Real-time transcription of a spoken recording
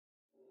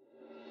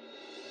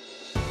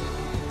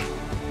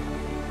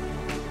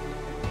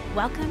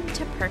Welcome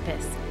to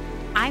Purpose.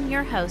 I'm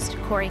your host,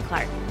 Corie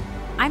Clark.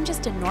 I'm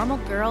just a normal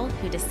girl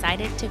who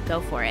decided to go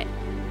for it.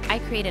 I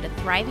created a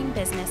thriving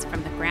business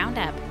from the ground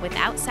up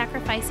without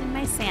sacrificing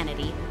my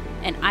sanity,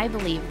 and I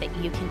believe that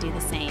you can do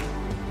the same.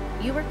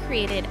 You were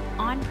created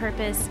on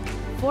purpose,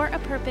 for a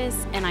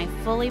purpose, and I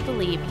fully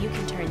believe you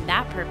can turn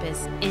that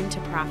purpose into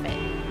profit.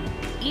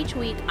 Each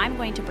week, I'm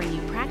going to bring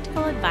you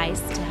practical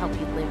advice to help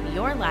you live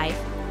your life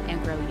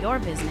and grow your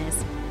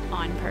business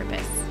on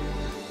purpose.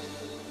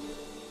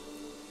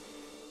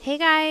 Hey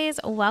guys,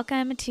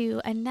 welcome to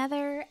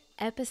another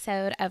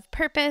episode of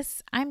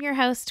Purpose. I'm your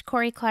host,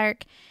 Corie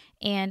Clark,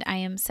 and I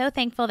am so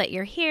thankful that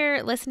you're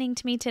here listening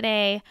to me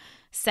today.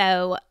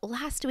 So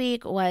last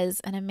week was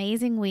an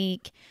amazing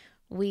week.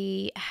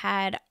 We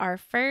had our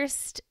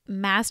first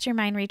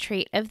Mastermind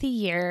retreat of the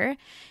year,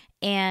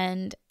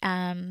 and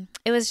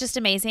it was just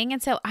amazing.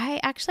 And so I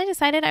actually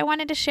decided I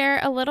wanted to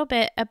share a little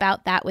bit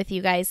about that with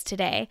you guys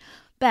today.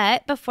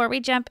 But before we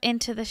jump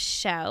into the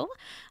show,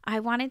 I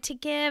wanted to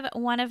give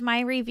one of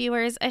my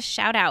reviewers a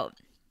shout out.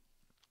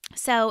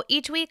 So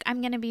each week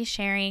I'm going to be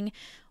sharing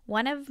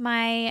one of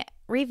my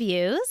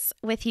reviews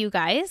with you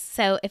guys.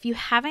 So if you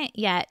haven't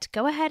yet,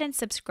 go ahead and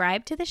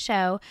subscribe to the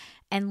show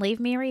and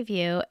leave me a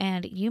review,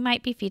 and you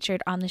might be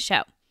featured on the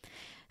show.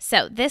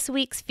 So this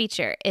week's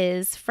feature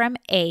is from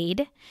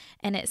Aid,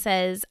 and it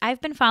says,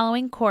 I've been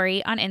following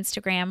Corie on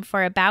Instagram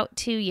for about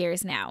 2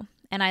 years now,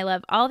 and I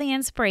love all the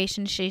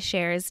inspiration she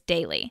shares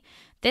daily.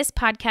 This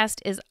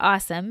podcast is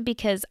awesome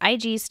because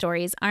IG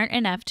stories aren't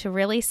enough to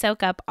really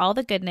soak up all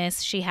the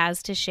goodness she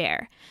has to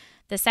share.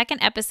 The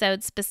second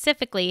episode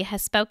specifically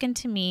has spoken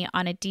to me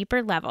on a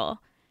deeper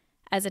level.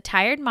 As a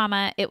tired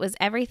mama, it was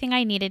everything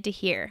I needed to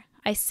hear.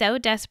 I so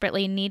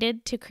desperately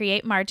needed to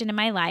create margin in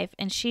my life,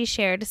 and she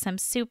shared some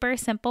super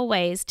simple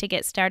ways to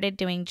get started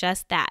doing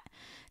just that.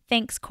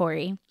 Thanks,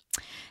 Corie.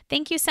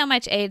 Thank you so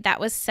much, Aid. That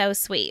was so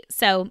sweet.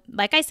 So,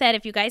 like I said,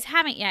 if you guys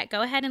haven't yet,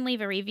 go ahead and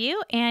leave a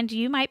review, and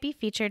you might be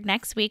featured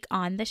next week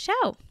on the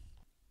show.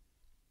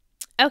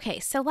 Okay,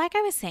 so like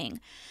I was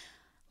saying,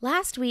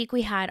 last week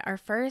we had our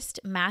first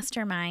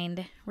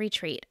Mastermind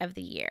retreat of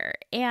the year,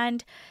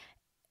 and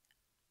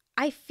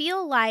I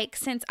feel like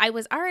since I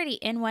was already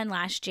in one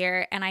last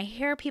year and I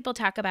hear people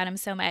talk about them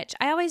so much,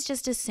 I always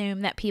just assume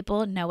that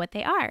people know what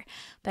they are.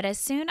 But as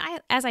soon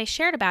as I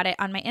shared about it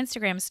on my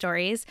Instagram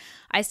stories,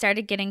 I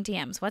started getting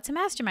DMs. What's a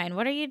mastermind?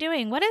 What are you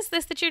doing? What is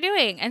this that you're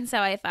doing? And so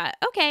I thought,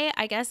 okay,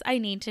 I guess I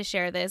need to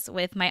share this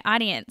with my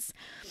audience.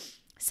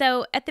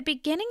 So at the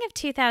beginning of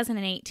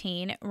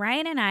 2018,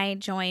 Ryan and I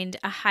joined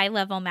a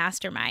high-level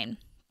mastermind.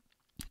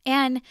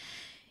 And,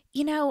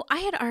 you know, I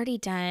had already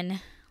done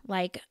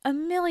like a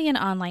million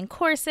online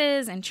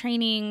courses and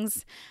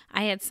trainings.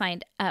 I had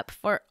signed up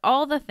for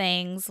all the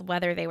things,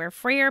 whether they were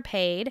free or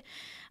paid.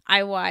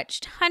 I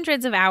watched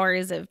hundreds of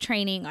hours of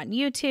training on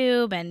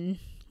YouTube and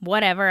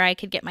whatever I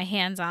could get my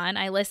hands on.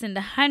 I listened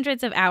to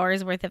hundreds of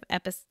hours worth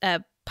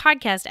of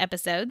podcast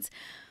episodes,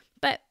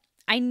 but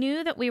I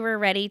knew that we were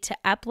ready to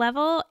up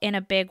level in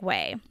a big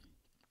way.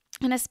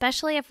 And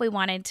especially if we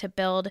wanted to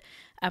build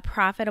a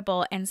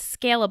profitable and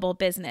scalable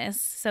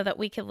business so that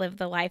we could live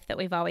the life that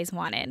we've always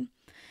wanted.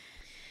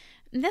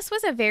 This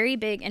was a very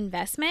big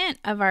investment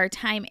of our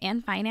time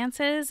and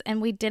finances,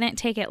 and we didn't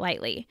take it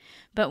lightly.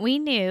 But we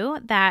knew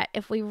that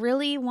if we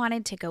really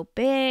wanted to go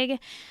big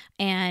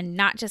and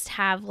not just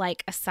have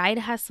like a side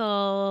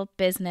hustle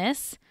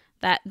business,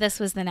 that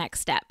this was the next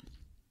step.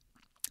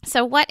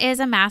 So what is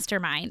a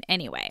mastermind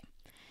anyway?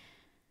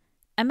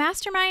 A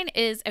mastermind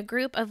is a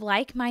group of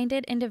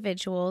like-minded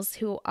individuals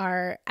who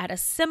are at a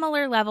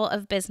similar level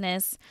of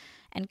business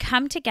and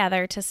come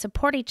together to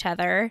support each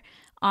other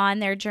on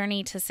their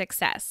journey to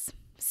success.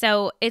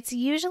 So it's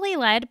usually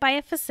led by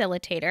a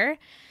facilitator,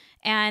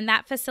 and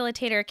that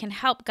facilitator can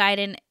help guide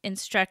and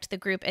instruct the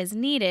group as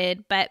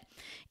needed, but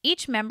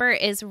each member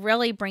is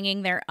really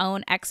bringing their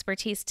own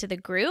expertise to the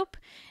group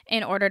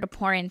in order to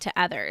pour into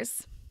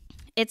others.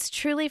 It's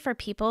truly for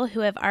people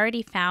who have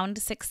already found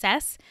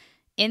success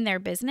in their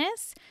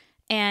business,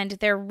 and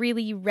they're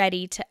really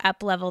ready to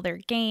up-level their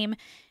game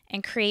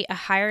and create a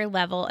higher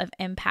level of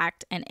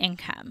impact and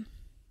income.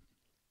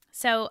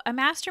 So a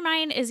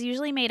mastermind is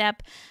usually made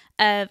up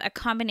of a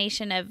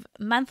combination of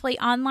monthly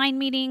online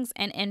meetings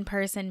and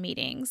in-person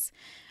meetings.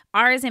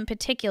 Ours in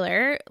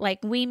particular, like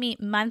we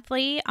meet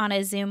monthly on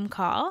a Zoom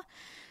call,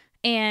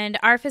 and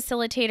our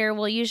facilitator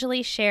will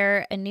usually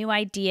share a new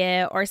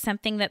idea or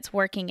something that's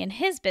working in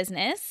his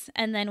business,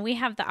 and then we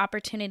have the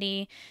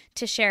opportunity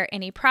to share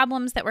any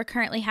problems that we're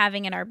currently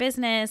having in our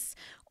business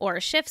or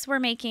shifts we're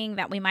making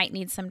that we might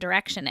need some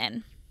direction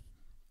in.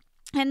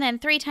 And then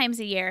 3 times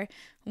a year,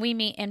 we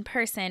meet in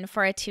person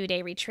for a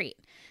 2-day retreat.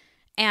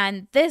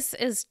 And this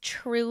is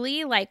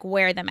truly like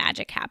where the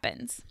magic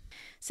happens.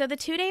 So the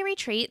 2-day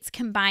retreats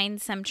combine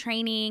some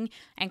training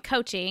and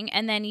coaching,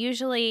 and then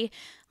usually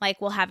like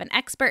we'll have an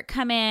expert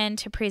come in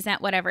to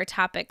present whatever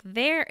topic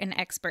they're an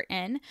expert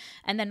in.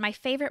 And then my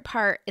favorite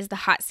part is the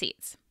hot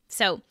seats.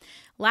 So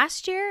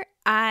last year,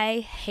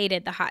 I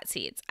hated the hot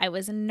seats. I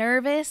was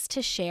nervous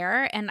to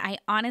share, and I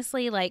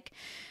honestly I'd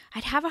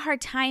have a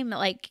hard time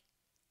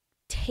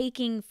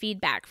taking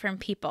feedback from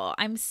people.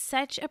 I'm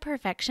such a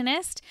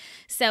perfectionist.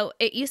 So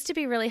it used to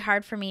be really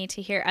hard for me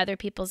to hear other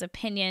people's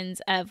opinions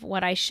of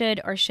what I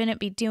should or shouldn't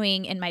be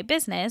doing in my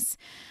business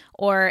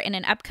or in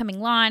an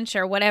upcoming launch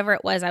or whatever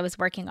it was I was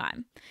working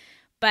on.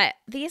 But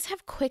these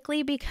have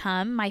quickly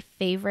become my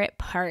favorite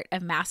part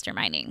of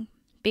masterminding,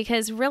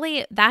 because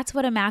really that's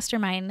what a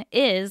mastermind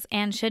is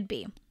and should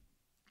be.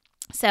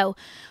 So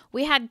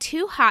we had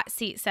 2 hot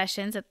seat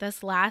sessions at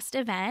this last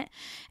event,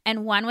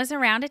 and one was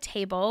around a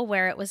table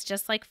where it was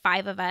just like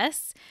 5 of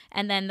us.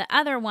 And then the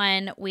other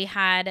one, we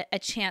had a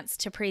chance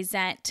to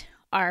present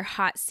our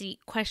hot seat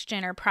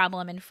question or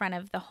problem in front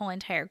of the whole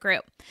entire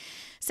group.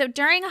 So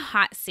during a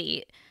hot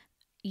seat,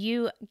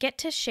 you get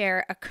to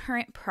share a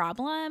current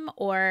problem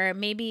or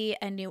maybe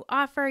a new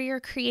offer you're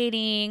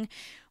creating,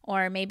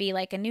 or maybe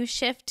like a new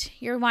shift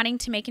you're wanting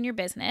to make in your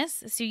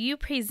business. So you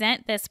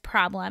present this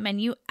problem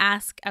and you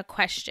ask a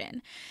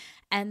question.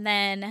 And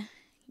then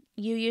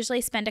you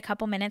usually spend a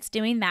couple minutes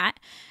doing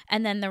that.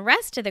 And then the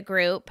rest of the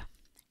group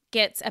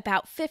gets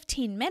about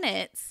 15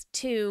 minutes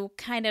to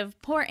kind of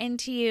pour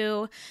into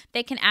you.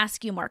 They can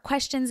ask you more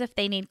questions if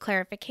they need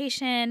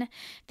clarification.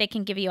 They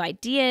can give you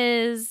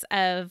ideas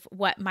of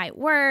what might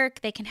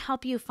work. They can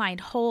help you find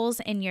holes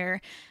in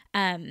your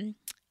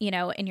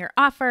in your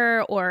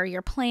offer or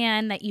your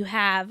plan that you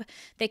have.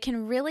 They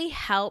can really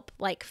help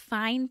like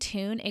fine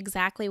tune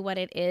exactly what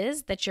it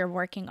is that you're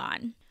working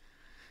on.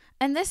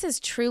 And this is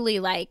truly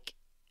like,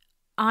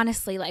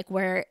 honestly, like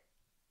where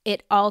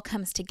it all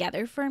comes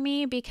together for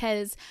me,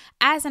 because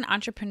as an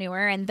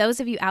entrepreneur, and those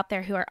of you out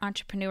there who are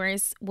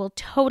entrepreneurs will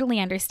totally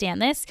understand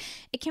this,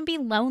 it can be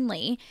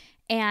lonely.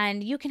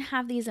 And you can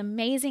have these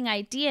amazing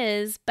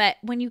ideas, but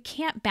when you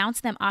can't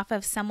bounce them off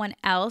of someone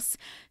else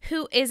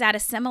who is at a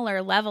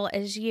similar level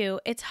as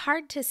you, it's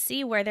hard to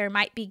see where there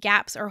might be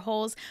gaps or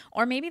holes,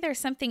 or maybe there's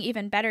something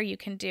even better you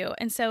can do.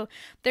 And so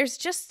there's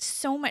just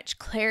so much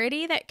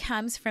clarity that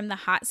comes from the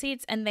hot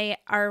seats, and they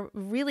are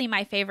really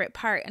my favorite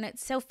part. And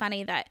it's so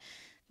funny that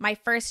my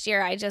first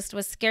year, I just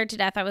was scared to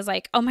death. I was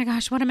like, oh my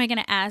gosh, what am I going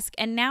to ask?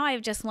 And now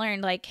I've just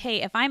learned like,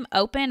 hey, if I'm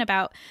open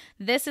about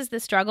this is the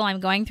struggle I'm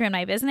going through in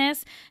my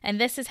business,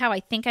 and this is how I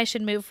think I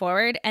should move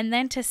forward, and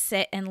then to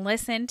sit and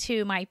listen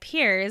to my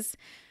peers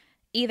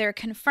either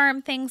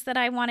confirm things that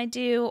I want to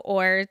do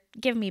or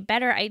give me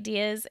better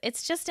ideas,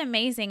 it's just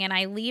amazing. And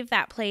I leave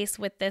that place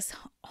with this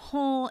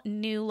whole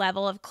new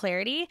level of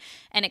clarity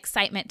and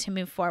excitement to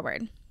move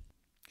forward.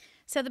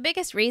 So the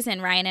biggest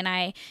reason Ryan and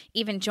I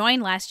even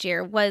joined last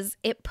year was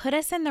it put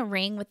us in the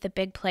ring with the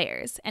big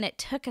players, and it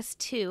took us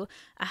to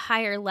a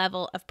higher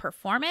level of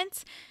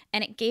performance,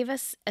 and it gave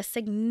us a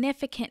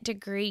significant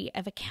degree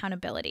of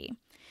accountability.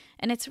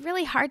 And it's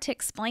really hard to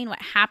explain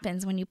what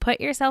happens when you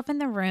put yourself in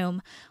the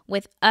room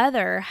with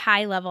other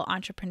high-level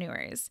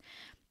entrepreneurs.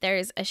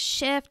 There's a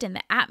shift in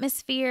the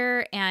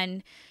atmosphere,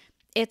 and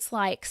it's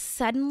like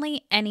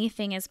suddenly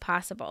anything is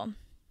possible.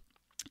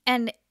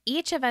 And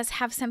each of us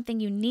have something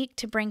unique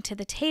to bring to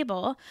the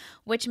table,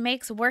 which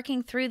makes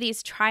working through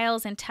these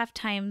trials and tough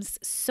times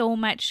so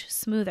much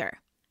smoother.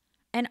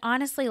 And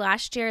honestly,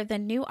 last year, the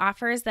new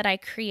offers that I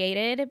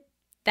created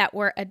that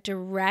were a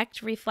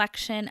direct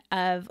reflection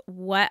of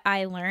what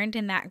I learned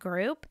in that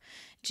group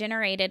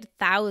generated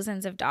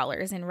thousands of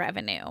dollars in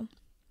revenue.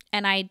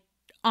 And I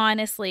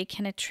honestly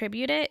can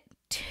attribute it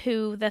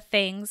to the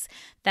things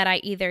that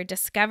I either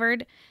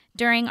discovered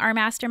during our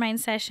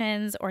mastermind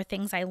sessions or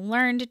things I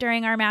learned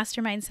during our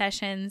mastermind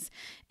sessions.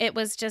 It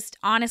was just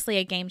honestly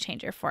a game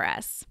changer for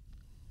us.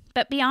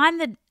 But beyond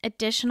the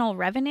additional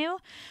revenue,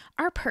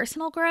 our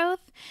personal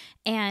growth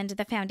and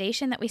the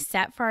foundation that we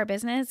set for our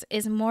business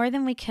is more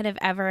than we could have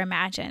ever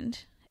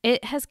imagined.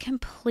 It has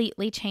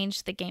completely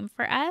changed the game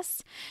for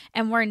us,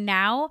 and we're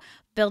now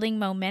building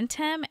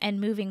momentum and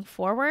moving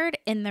forward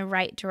in the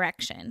right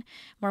direction.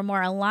 We're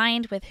more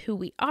aligned with who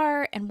we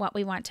are and what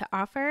we want to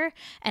offer,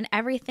 and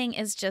everything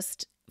is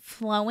just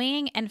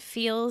flowing and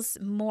feels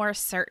more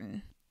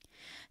certain.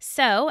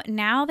 So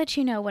now that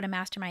you know what a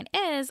mastermind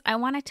is, I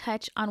want to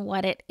touch on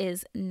what it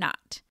is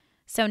not.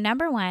 So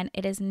number one,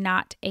 it is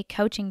not a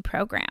coaching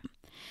program.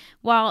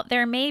 While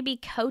there may be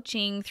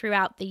coaching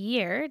throughout the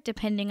year,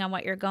 depending on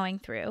what you're going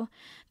through,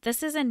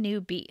 this is a new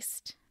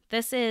beast.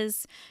 This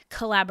is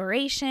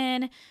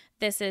collaboration.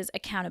 This is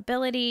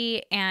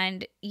accountability.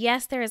 And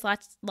yes, there is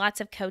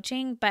lots of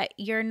coaching, but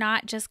you're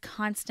not just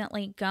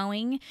constantly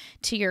going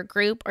to your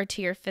group or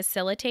to your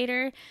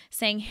facilitator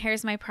saying,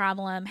 here's my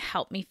problem,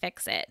 help me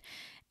fix it.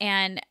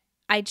 And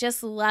I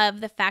just love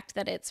the fact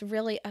that it's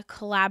really a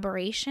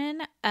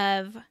collaboration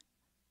of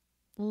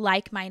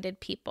like-minded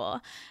people,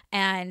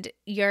 and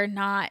you're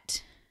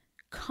not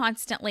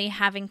constantly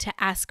having to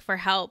ask for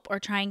help or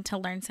trying to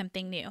learn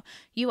something new.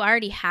 You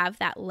already have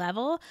that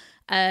level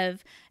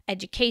of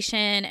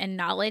education and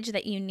knowledge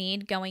that you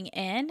need going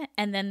in,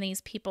 and then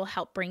these people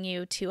help bring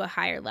you to a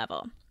higher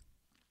level.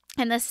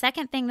 And the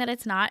second thing that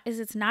it's not is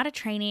it's not a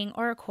training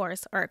or a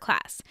course or a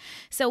class.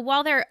 So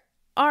while there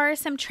are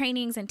some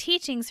trainings and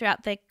teachings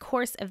throughout the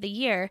course of the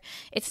year.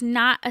 It's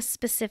not a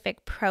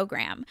specific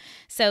program.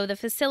 So the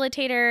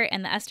facilitator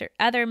and the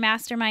other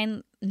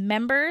mastermind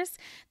members,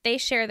 they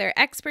share their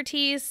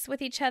expertise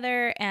with each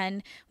other,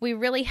 and we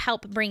really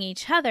help bring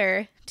each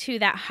other to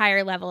that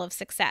higher level of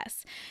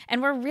success.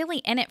 And we're really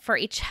in it for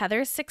each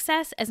other's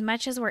success as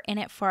much as we're in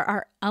it for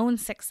our own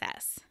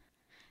success.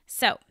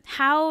 So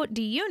how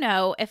do you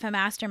know if a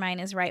mastermind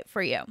is right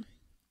for you?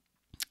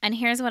 And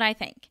here's what I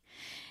think.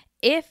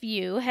 If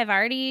you have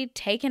already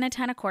taken a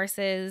ton of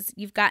courses,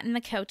 you've gotten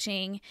the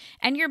coaching,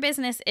 and your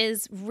business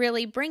is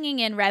really bringing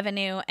in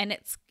revenue and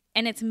it's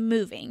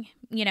moving,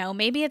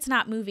 maybe it's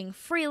not moving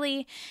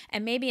freely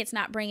and maybe it's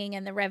not bringing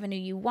in the revenue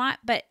you want,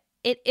 but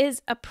it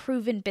is a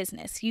proven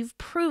business. You've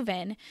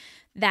proven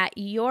that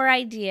your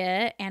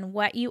idea and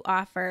what you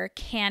offer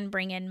can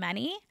bring in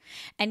money,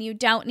 and you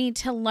don't need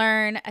to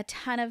learn a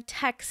ton of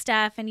tech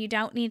stuff and you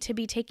don't need to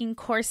be taking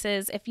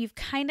courses. If you've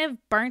kind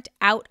of burnt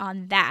out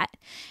on that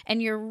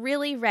and you're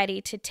really ready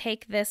to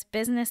take this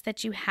business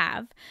that you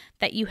have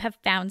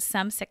found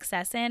some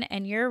success in,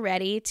 and you're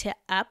ready to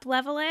up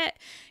level it,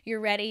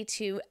 you're ready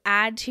to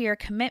add to your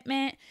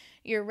commitment,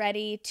 you're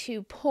ready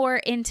to pour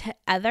into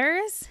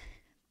others,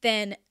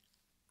 then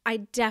I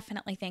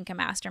definitely think a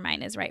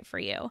mastermind is right for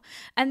you.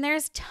 And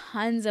there's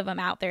tons of them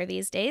out there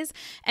these days.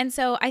 And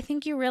so I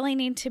think you really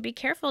need to be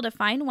careful to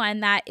find one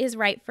that is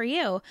right for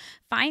you.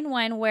 Find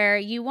one where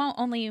you won't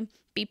only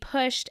be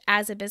pushed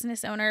as a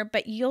business owner,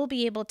 but you'll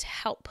be able to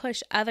help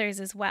push others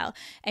as well.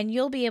 And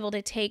you'll be able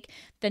to take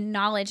the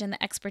knowledge and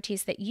the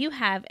expertise that you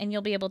have, and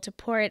you'll be able to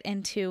pour it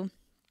into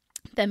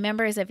the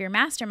members of your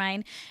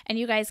mastermind, and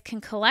you guys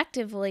can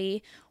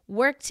collectively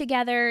work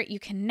together. You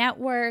can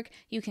network,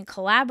 you can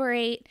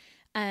collaborate.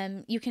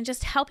 You can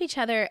just help each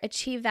other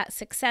achieve that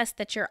success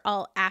that you're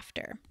all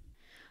after.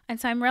 And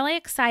so I'm really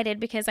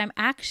excited because I'm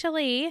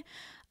actually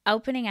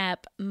opening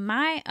up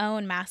my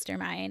own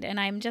mastermind, and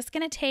I'm just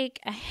going to take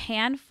a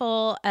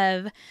handful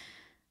of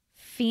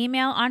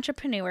female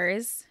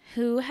entrepreneurs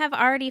who have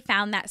already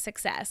found that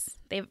success.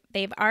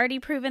 They've already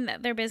proven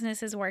that their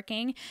business is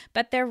working,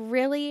 but they're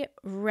really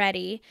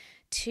ready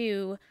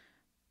to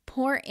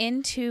pour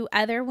into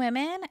other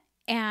women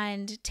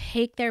and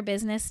take their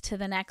business to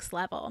the next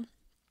level.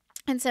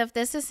 And so if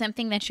this is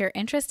something that you're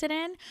interested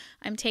in,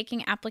 I'm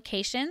taking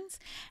applications,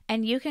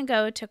 and you can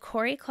go to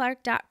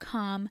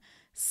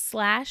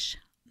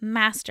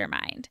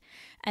CorieClark.com/mastermind,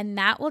 and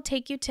that will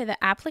take you to the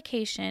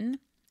application.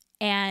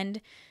 And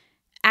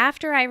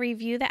after I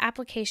review the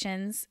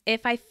applications,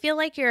 if I feel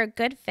like you're a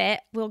good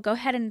fit, we'll go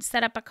ahead and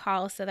set up a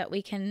call so that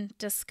we can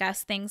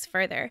discuss things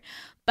further.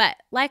 But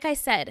like I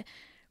said,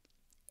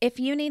 if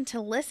you need to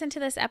listen to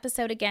this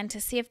episode again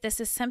to see if this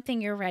is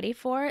something you're ready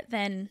for,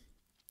 then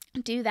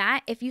do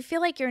that. If you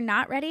feel like you're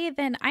not ready,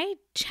 then I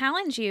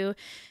challenge you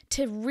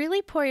to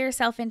really pour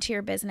yourself into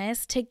your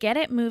business, to get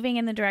it moving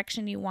in the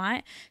direction you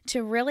want,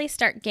 to really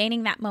start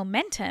gaining that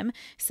momentum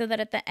so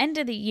that at the end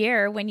of the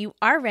year, when you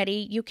are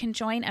ready, you can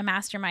join a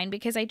mastermind,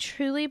 because I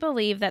truly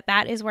believe that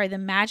that is where the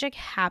magic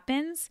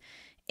happens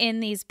in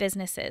these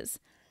businesses.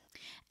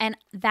 And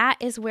that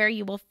is where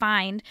you will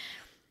find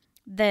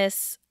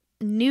this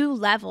new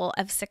level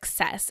of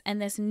success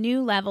and this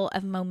new level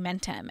of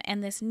momentum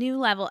and this new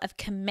level of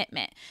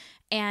commitment.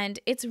 And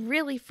it's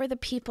really for the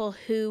people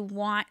who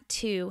want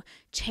to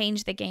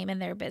change the game in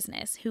their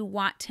business, who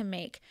want to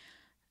make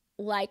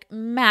like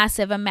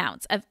massive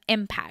amounts of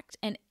impact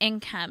and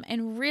income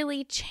and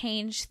really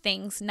change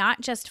things, not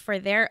just for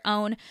their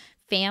own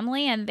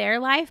family and their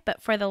life,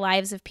 but for the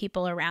lives of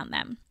people around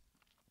them.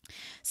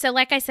 So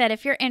like I said,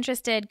 if you're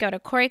interested, go to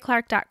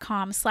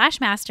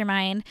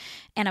CorieClark.com/mastermind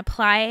and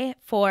apply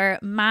for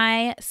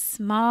my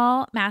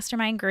small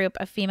mastermind group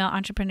of female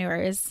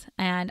entrepreneurs.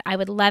 And I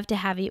would love to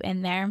have you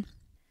in there.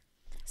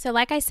 So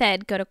like I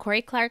said, go to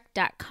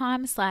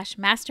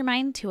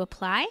CorieClark.com/mastermind to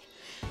apply.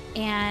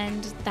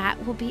 And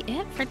that will be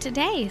it for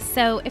today.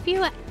 So if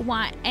you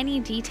want any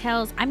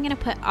details, I'm going to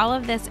put all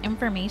of this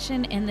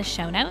information in the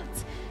show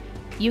notes.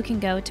 You can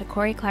go to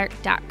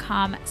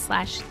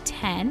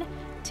CorieClark.com/10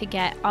 to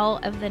get all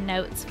of the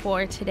notes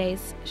for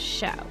today's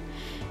show.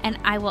 And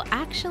I will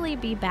actually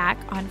be back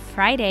on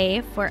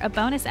Friday for a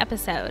bonus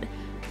episode.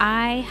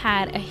 I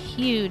had a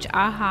huge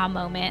aha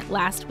moment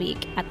last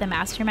week at the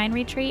Mastermind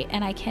Retreat,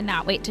 and I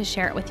cannot wait to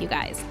share it with you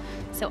guys.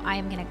 So I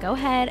am going to go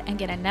ahead and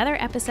get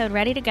another episode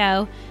ready to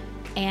go,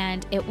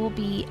 and it will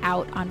be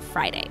out on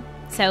Friday.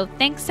 So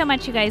thanks so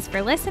much, you guys,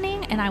 for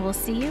listening, and I will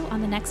see you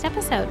on the next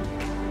episode.